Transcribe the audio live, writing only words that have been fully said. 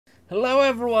Hello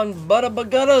everyone,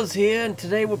 Butterbuguttas here, and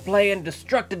today we're playing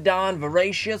Destructodon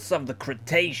Voracious of the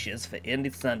Cretaceous for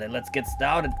Indie Sunday. Let's get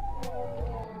started.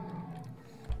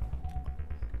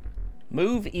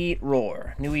 Move, Eat,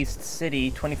 Roar. New East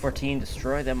City, 2014,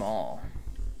 destroy them all.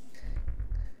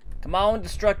 Come on,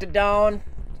 Destructodon.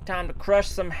 Time to crush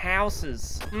some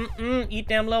houses. Eat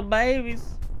them little babies.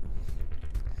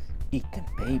 Eat them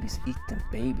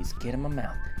babies, get in my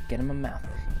mouth, get in my mouth.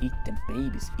 Eat them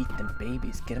babies, get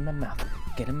in my mouth,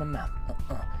 get in my mouth,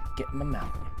 get in my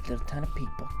mouth. Little tiny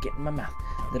people, get in my mouth.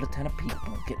 Little tiny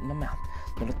people, get in my mouth.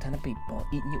 Little tiny people,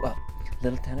 eating you up.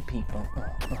 Little tiny people,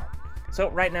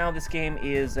 So right now this game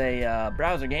is a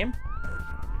browser game.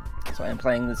 So I'm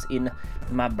playing this in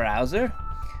my browser.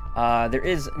 There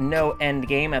is no end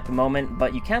game at the moment,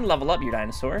 but you can level up your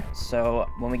dinosaur. So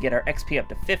when we get our XP up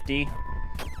to 50,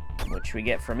 which we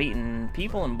get from eating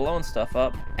people and blowing stuff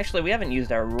up. Actually, we haven't used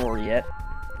our roar yet.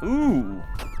 Ooh,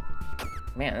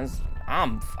 man,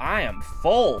 I am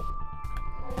full.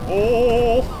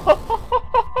 Oh,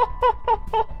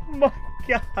 my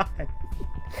God.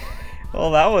 Oh,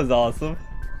 that was awesome.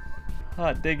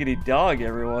 Hot diggity dog,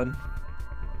 everyone.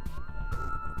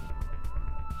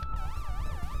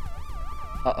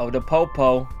 Uh-oh, the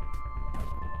Popo.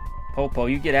 Popo,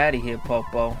 you get out of here,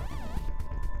 Popo.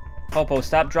 Popo,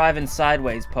 stop driving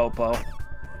sideways, Popo. Yeah,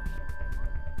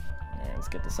 let's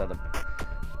get this other...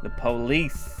 The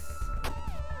police.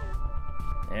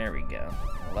 There we go.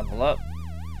 Level up.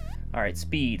 Alright,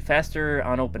 speed. Faster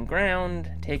on open ground.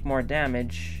 Take more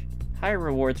damage. Higher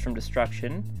rewards from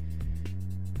destruction.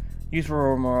 Use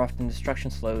roar more often. Destruction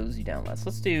slows you down less.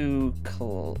 Let's do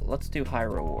high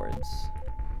rewards.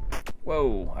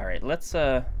 Whoa. Alright, let's,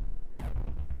 I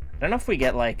don't know if we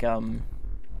get, like,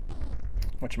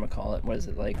 whatchamacallit, what is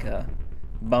it, like,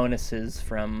 bonuses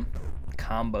from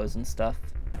combos and stuff.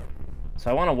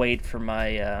 So I want to wait for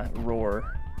my, roar.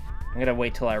 I'm gonna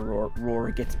wait till our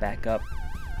roar gets back up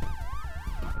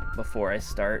before I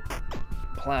start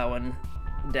plowing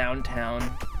downtown.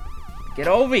 Get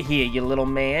over here, you little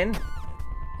man.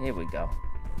 Here we go.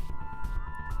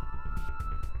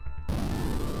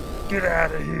 Get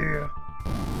out of here.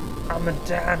 I'm a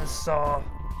dinosaur.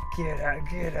 Get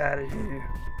out of here.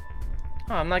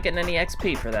 Oh, I'm not getting any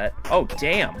XP for that. Oh,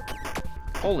 damn.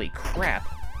 Holy crap.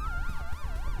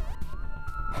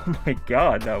 Oh my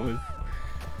God, that was...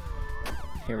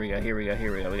 Here we go. We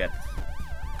got this.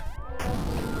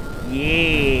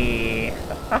 Yeah.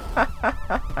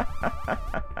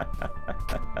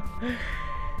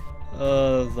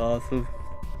 Oh, that was awesome.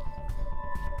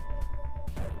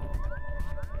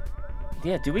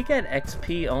 Yeah, do we get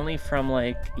XP only from,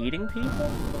 like, eating people?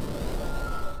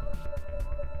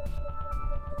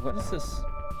 What is this?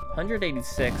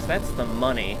 186, that's the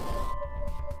money.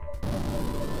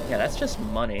 Yeah, that's just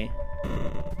money.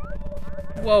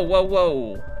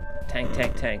 Whoa. Tank.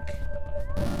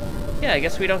 Yeah, I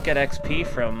guess we don't get XP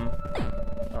from...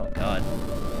 Oh, God.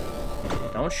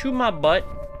 Don't shoot my butt.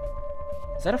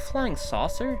 Is that a flying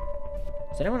saucer?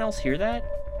 Does anyone else hear that?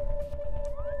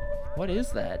 What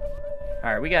is that?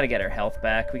 Alright, we gotta get our health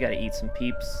back. We gotta eat some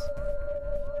peeps.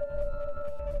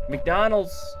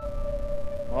 McDonald's!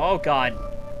 Oh, God.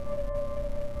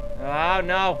 Oh,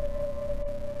 no.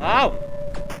 Oh!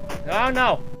 Oh,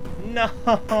 no.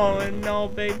 No,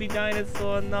 baby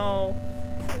dinosaur, no.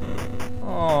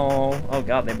 Oh,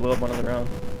 God, they blew up one of their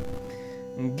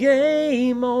own.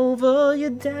 Game over,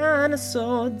 your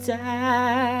dinosaur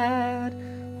died.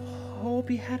 Hope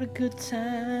you had a good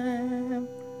time.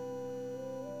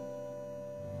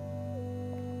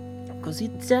 'Cause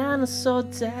your dinosaur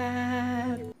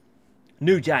died.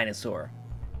 New dinosaur.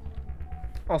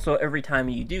 Also, every time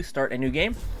you do start a new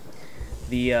game,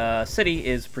 the city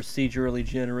is procedurally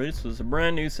generated, so it's a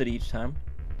brand new city each time.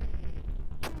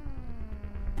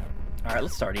 Alright,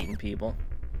 let's start eating people.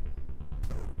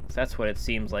 So that's what it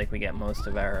seems like we get most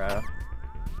of our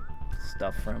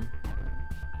stuff from.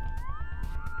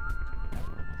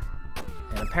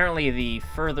 And apparently the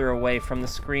further away from the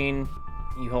screen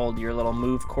you hold your little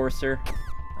move cursor,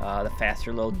 the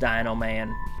faster little dino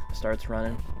man starts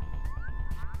running.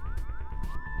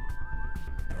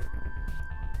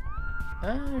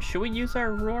 Should we use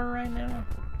our roar right now?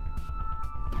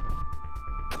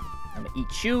 I'm gonna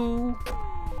eat you.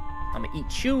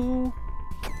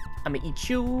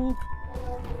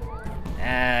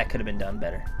 Ah, could have been done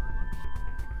better.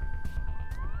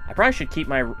 I probably should keep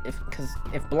my... Because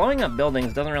if blowing up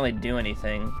buildings doesn't really do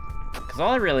anything, because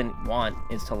all I really want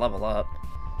is to level up.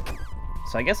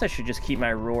 So I guess I should just keep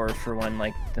my roar for when,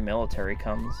 like, the military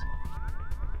comes.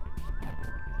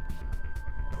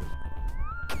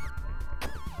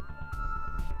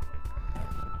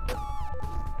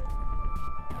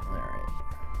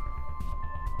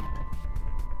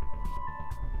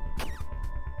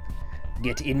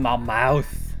 Get in my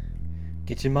mouth.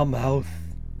 Get in my mouth.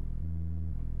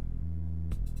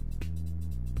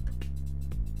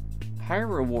 Higher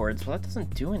rewards. Well, that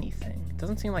doesn't do anything. It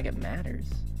doesn't seem like it matters.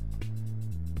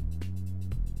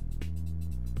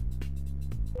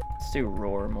 Let's do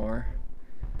roar more.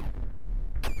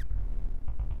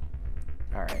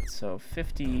 Alright, so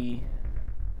 50...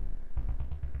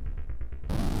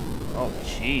 Oh,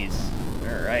 jeez.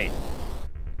 Alright.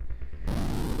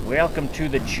 Welcome to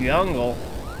the jungle.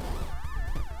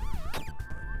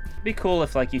 It'd be cool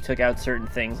if, like, you took out certain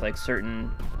things, like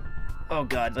certain... Oh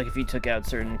god, like if you took out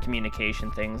certain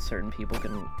communication things, certain people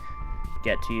can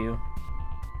get to you.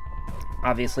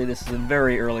 Obviously, this is a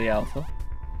very early alpha.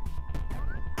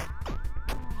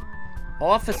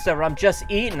 Officer, I'm just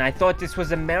eating. I thought this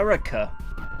was America.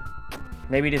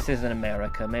 Maybe this isn't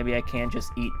America. Maybe I can't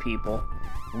just eat people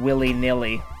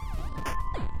willy-nilly.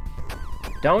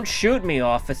 Don't shoot me,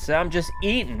 officer. I'm just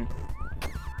eating.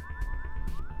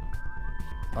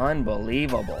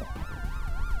 Unbelievable.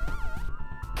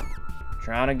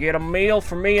 Trying to get a meal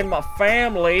for me and my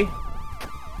family.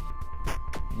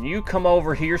 And you come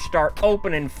over here, start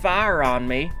opening fire on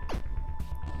me.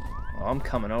 Oh, I'm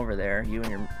coming over there, you and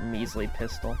your measly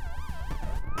pistol.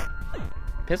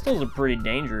 Pistols are pretty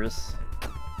dangerous.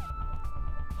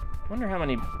 Wonder how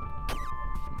many...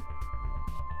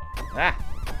 Ah!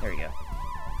 There you go.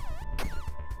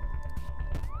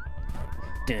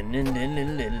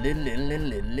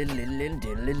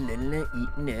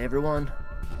 Eating everyone.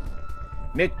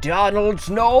 McDonald's,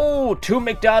 no! 2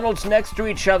 McDonald's next to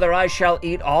each other, I shall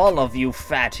eat all of you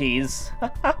fatties.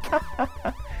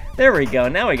 There we go,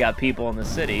 now we got people in the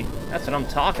city. That's what I'm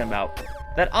talking about.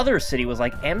 That other city was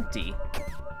like empty.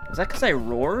 Was that because I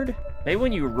roared? Maybe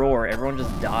when you roar, everyone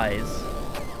just dies.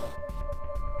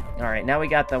 Alright, now we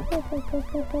got the... I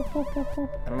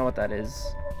don't know what that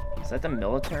is. Is that the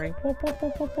military?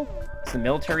 It's the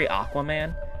military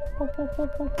Aquaman?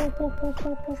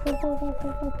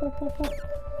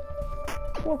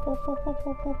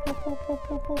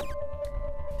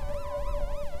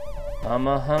 I'm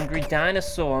a hungry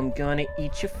dinosaur. I'm gonna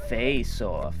eat your face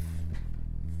off.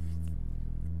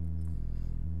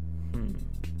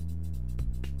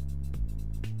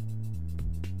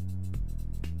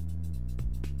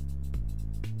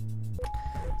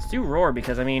 Let's do roar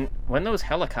because, I mean, when those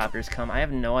helicopters come, I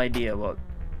have no idea what,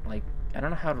 like, I don't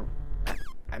know how to...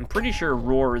 I'm pretty sure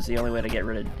roar is the only way to get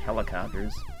rid of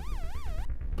helicopters.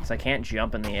 Because I can't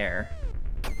jump in the air.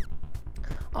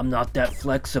 I'm not that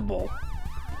flexible.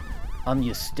 I'm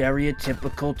your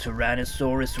stereotypical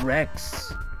Tyrannosaurus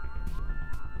Rex.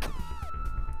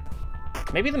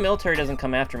 Maybe the military doesn't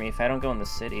come after me if I don't go in the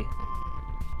city.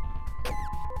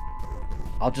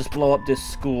 I'll just blow up this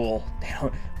school.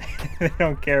 They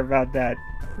don't care about that.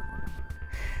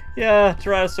 Yeah,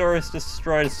 Tyrannosaurus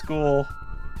destroyed a school.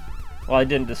 Well, I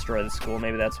didn't destroy the school.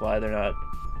 Maybe that's why they're not.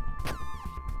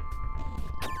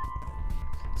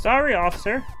 Sorry,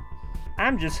 officer.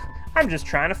 I'm just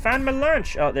trying to find my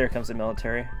lunch. Oh, there comes the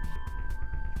military.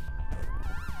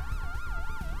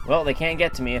 Well, they can't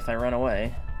get to me if I run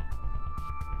away.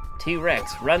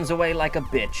 T-Rex runs away like a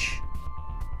bitch.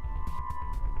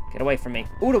 Get away from me.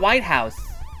 Ooh, the White House.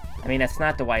 I mean, that's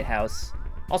not the White House.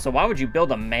 Also, why would you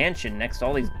build a mansion next to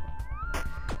all these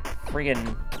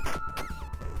friggin'...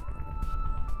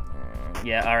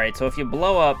 Yeah, alright, so if you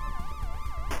blow up...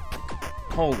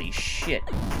 Holy shit.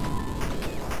 Oh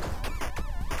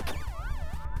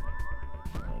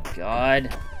my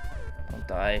god. Don't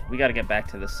die. We gotta get back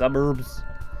to the suburbs.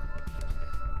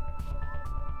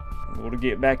 I'm gonna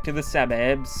get back to the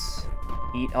suburbs.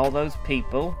 Eat all those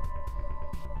people.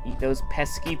 Eat those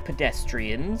pesky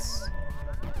pedestrians.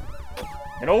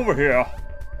 Get over here.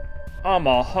 I'm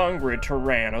a hungry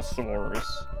Tyrannosaurus.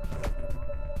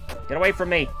 Get away from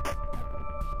me.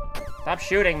 Stop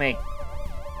shooting me.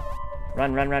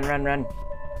 Run, run, run, run, run.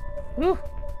 Ooh.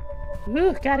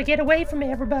 Ooh, gotta get away from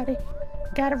everybody.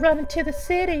 Gotta run into the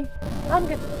city. I'm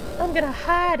gonna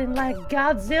hide in, like,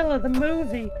 Godzilla the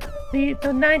movie. The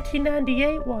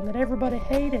 1998 one that everybody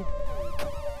hated.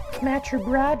 Machu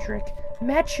Broderick.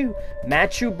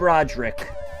 Machu Broderick.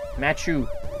 Machu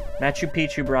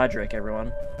Picchu Broderick,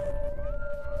 everyone.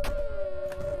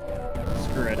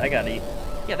 Screw it, I gotta eat.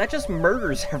 Yeah, that just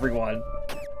murders everyone.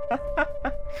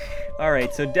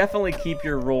 Alright, so definitely keep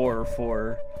your roar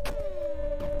for...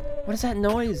 What is that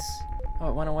noise? Oh,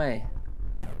 it went away.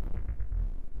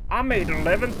 I made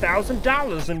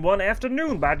 $11,000 in one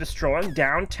afternoon by destroying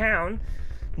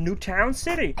Newtown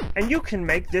City, and you can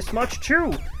make this much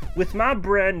too. With my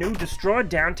brand new Destroy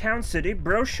Downtown City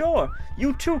brochure,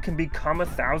 you too can become a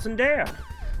thousandaire.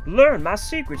 Learn my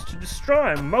secrets to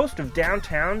destroying most of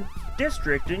downtown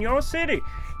district in your city.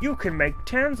 You can make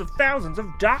tens of thousands of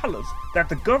dollars that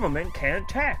the government can't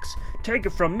tax. Take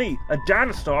it from me, a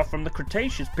dinosaur from the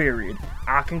Cretaceous period.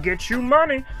 I can get you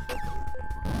money.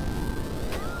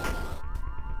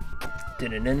 Oh,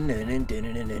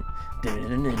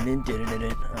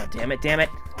 damn it.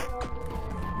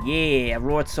 Yeah, I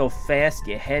roared so fast,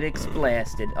 your head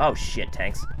explasted. Oh, shit,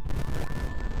 tanks.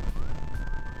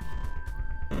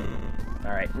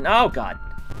 Alright. Oh, God.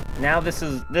 Now this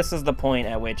is the point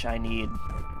at which I need...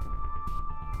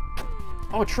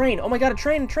 Oh, a train. Oh, my God, a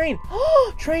train.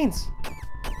 Oh, trains.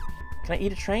 Can I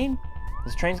eat a train?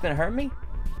 Is trains gonna hurt me?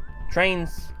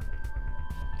 Trains.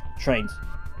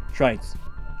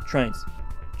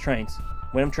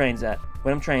 Where them trains at?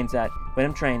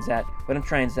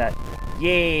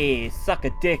 Yeah, suck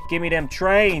a dick. Give me them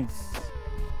trains.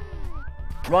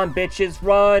 Run, bitches,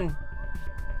 run.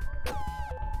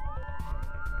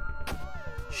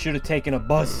 Should have taken a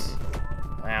bus.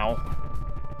 Ow.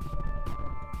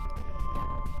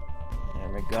 There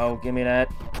we go. Give me that.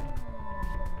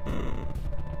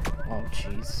 Oh,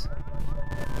 jeez.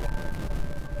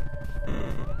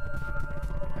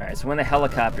 Alright, so when the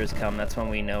helicopters come, that's when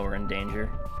we know we're in danger.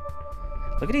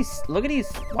 Look at these,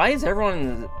 why is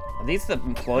everyone, are these the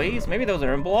employees? Maybe those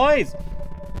are employees.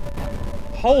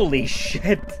 Holy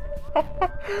shit.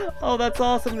 Oh, that's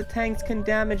awesome, the tanks can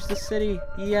damage the city.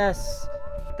 Yes.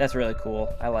 That's really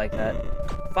cool, I like that.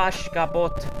 Fash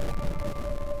kaput.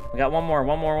 We got one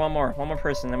more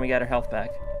person, then we got our health back.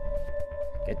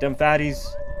 Get them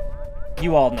fatties.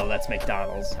 You all know that's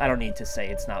McDonald's. I don't need to say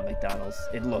it's not McDonald's.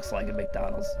 It looks like a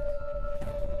McDonald's.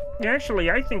 Actually,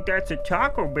 I think that's a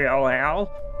Taco Bell,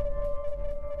 Al.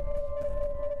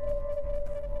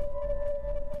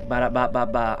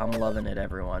 Ba-da-ba-ba-ba. I'm loving it,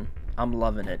 everyone. I'm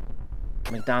loving it.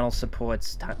 McDonald's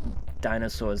supports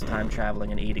dinosaurs time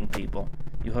traveling and eating people.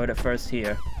 You heard it first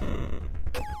here. You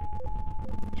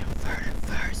heard it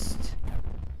first.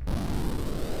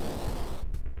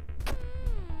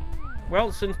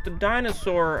 Well, since the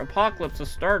dinosaur apocalypse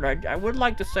has started, I would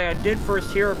like to say I did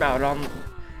first hear about it on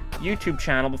YouTube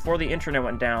channel before the internet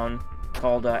went down,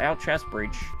 called Al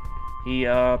Chestbreach. He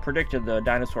predicted the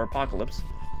dinosaur apocalypse.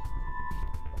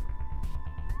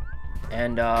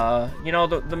 And, you know,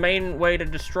 the main way to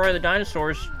destroy the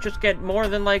dinosaurs, just get more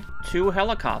than, like, 2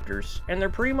 helicopters, and they're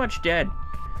pretty much dead.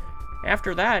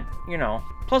 After that, you know,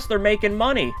 plus they're making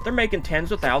money. They're making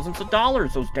tens of thousands of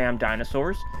dollars, those damn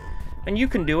dinosaurs. And you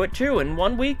can do it, too, in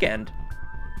one weekend.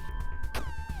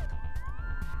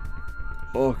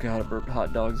 Oh god, I burped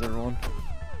hot dogs, everyone.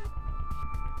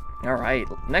 Alright,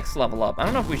 next level up. I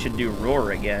don't know if we should do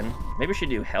roar again. Maybe we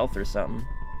should do health or something.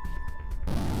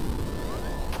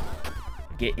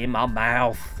 Get in my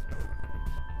mouth.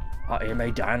 I am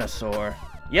a dinosaur.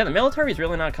 Yeah, the military's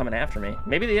really not coming after me.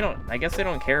 Maybe they don't, I guess they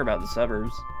don't care about the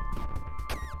suburbs.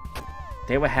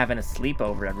 They were having a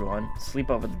sleepover, everyone.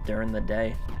 Sleepover during the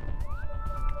day.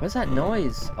 What's that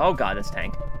noise? Oh god, it's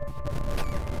tank.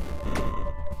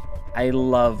 I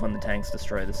love when the tanks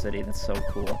destroy the city. That's so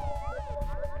cool.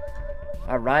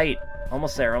 Alright.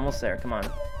 Almost there, Come on.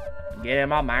 Get in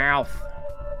my mouth.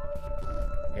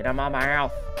 Get in my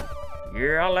mouth.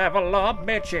 Yeah, level up,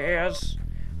 bitches.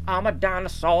 I'm a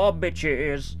dinosaur,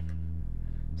 bitches.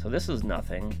 So this is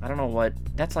nothing. I don't know what...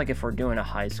 That's like if we're doing a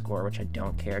high score, which I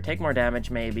don't care. Take more damage,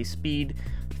 maybe. Speed.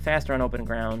 Faster on open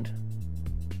ground.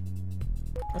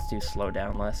 Let's do slow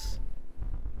down less.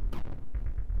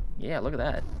 Yeah, look at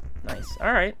that. Nice.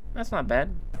 Alright, that's not bad.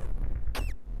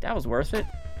 That was worth it.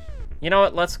 You know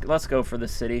what? Let's go for the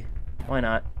city. Why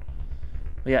not?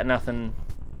 We got nothing.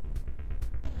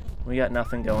 We got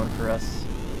nothing going for us.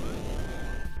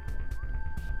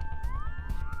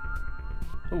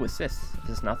 Ooh, what's this? Is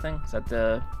this nothing? Is that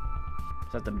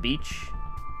the beach?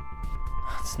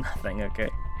 It's nothing, okay.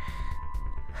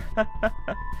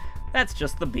 That's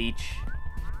just the beach.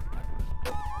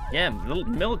 Yeah, the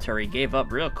military gave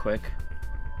up real quick.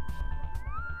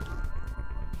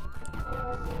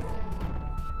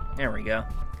 There we go.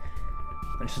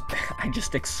 I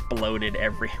just exploded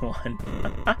everyone.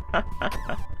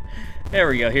 There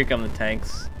we go, here come the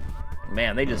tanks.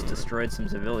 Man, they just destroyed some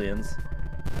civilians.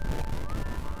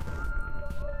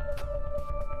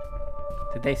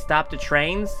 Did they stop the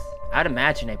trains? I'd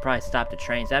imagine they probably stopped the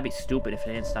trains. That'd be stupid if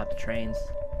they didn't stop the trains.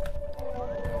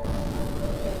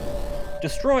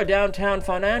 Destroy downtown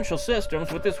financial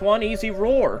systems with this one easy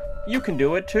roar. You can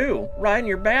do it too, right in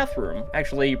your bathroom.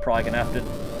 Actually, you're probably gonna have to...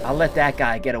 I'll let that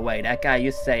guy get away. That guy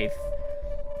is safe.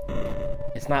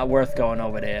 It's not worth going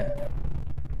over there.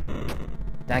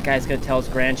 That guy's gonna tell his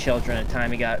grandchildren at the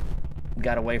time he got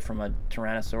away from a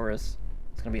Tyrannosaurus.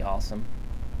 It's gonna be awesome.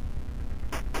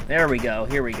 There we go.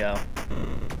 Here we go.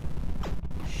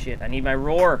 Shit, I need my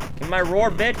roar. Give me my roar,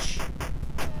 bitch.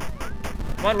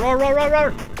 Come on, roar, roar, roar,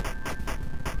 roar.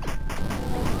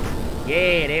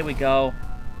 Yeah, there we go.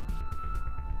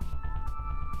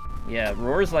 Yeah,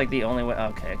 roar's like the only way.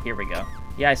 Okay, here we go.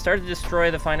 Yeah, I started to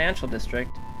destroy the financial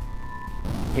district.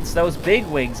 It's those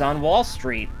bigwigs on Wall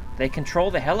Street. They control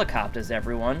the helicopters,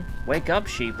 everyone. Wake up,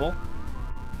 sheeple.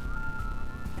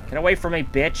 Get away from me,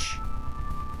 bitch.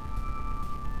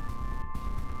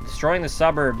 Destroying the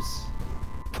suburbs.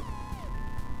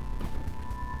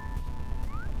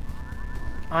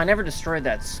 Oh, I never destroyed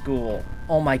that school.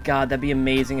 Oh my god, that'd be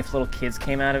amazing if little kids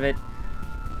came out of it.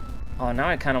 Oh, now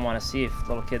I kind of want to see if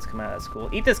little kids come out of that school.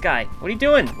 Eat this guy. What are you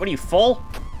doing? What are you, full?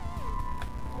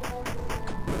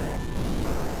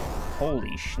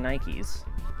 Holy shnikes.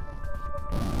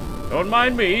 Don't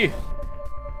mind me.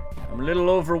 I'm a little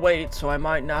overweight, so I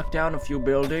might knock down a few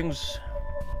buildings.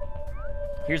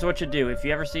 Here's what you do. If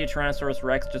you ever see a Tyrannosaurus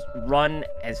Rex, just run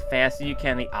as fast as you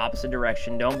can the opposite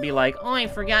direction. Don't be like, oh, I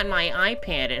forgot my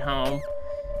iPad at home.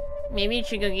 Maybe you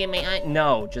should go get my iPad.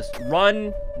 No, just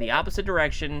run the opposite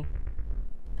direction.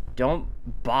 Don't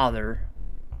bother.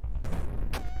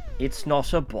 It's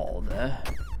not a bother.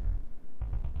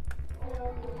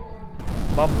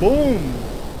 Ba-boom!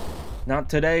 Not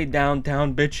today,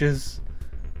 downtown bitches.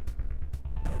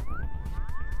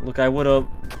 Look, I would've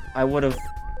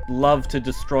loved to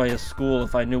destroy a school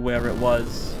if I knew where it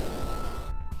was.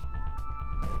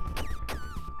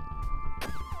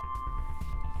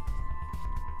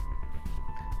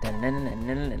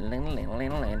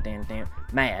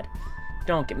 Mad.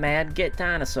 Don't get mad, get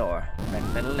dinosaur.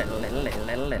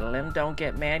 Don't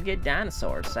get mad, get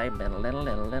dinosaur. Say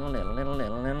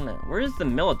where is the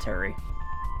military?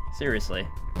 Seriously.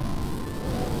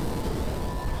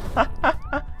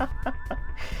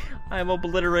 I'm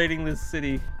obliterating this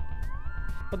city.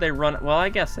 But they run. Well, I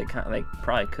guess they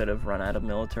probably could have run out of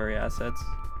military assets.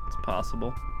 It's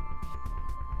possible.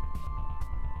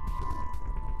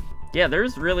 Yeah,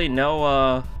 there's really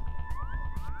no.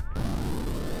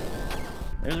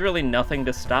 There's really nothing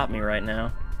to stop me right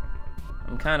now.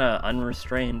 I'm kind of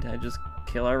unrestrained. I just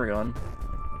kill everyone.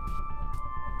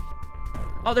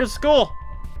 Oh, there's a school!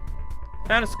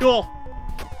 Found a school!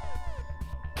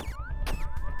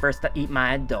 First, I eat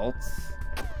my adults.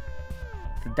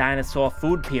 The dinosaur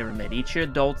food pyramid. Eat your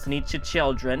adults and eat your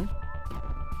children.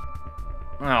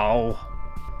 Oh.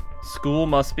 School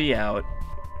must be out.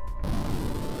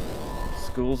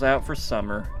 School's out for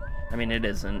summer. I mean, it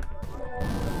isn't.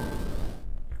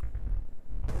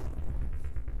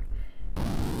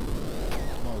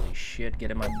 Holy shit, get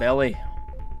in my belly.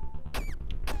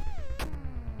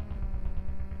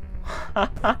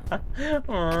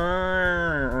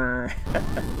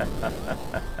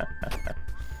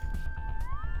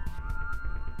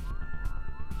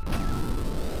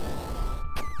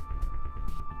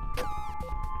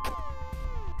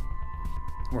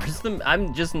 Where's the...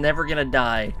 I'm just never gonna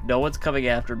die. No one's coming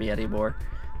after me anymore.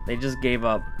 They just gave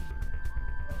up.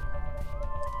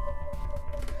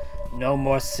 No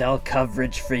more cell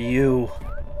coverage for you.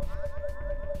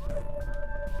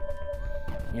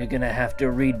 You're gonna have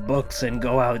to read books and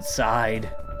go outside.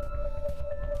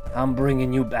 I'm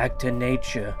bringing you back to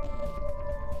nature.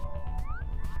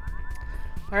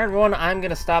 Alright everyone, I'm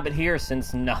gonna stop it here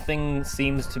since nothing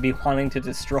seems to be wanting to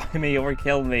destroy me or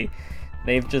kill me.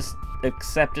 They've just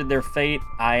accepted their fate.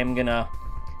 I am gonna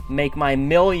make my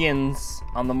millions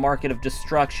on the market of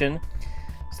destruction.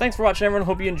 So thanks for watching everyone.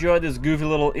 Hope you enjoyed this goofy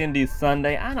little indie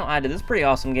Sunday. I know I did. This is a pretty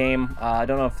awesome game. I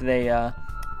don't know if they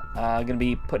gonna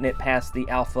be putting it past the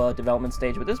alpha development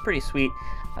stage, but this is pretty sweet.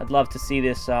 I'd love to see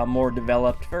this more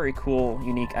developed. Very cool,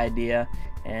 unique idea,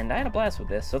 and I had a blast with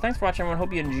this. So thanks for watching everyone.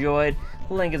 Hope you enjoyed.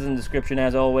 The link is in the description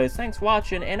as always. Thanks for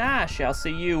watching, and I shall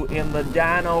see you in the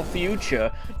dino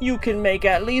future. You can make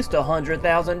at least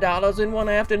 $100,000 in one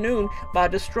afternoon by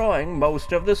destroying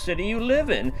most of the city you live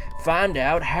in. Find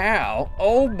out how.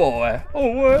 Oh boy,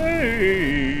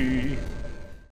 away!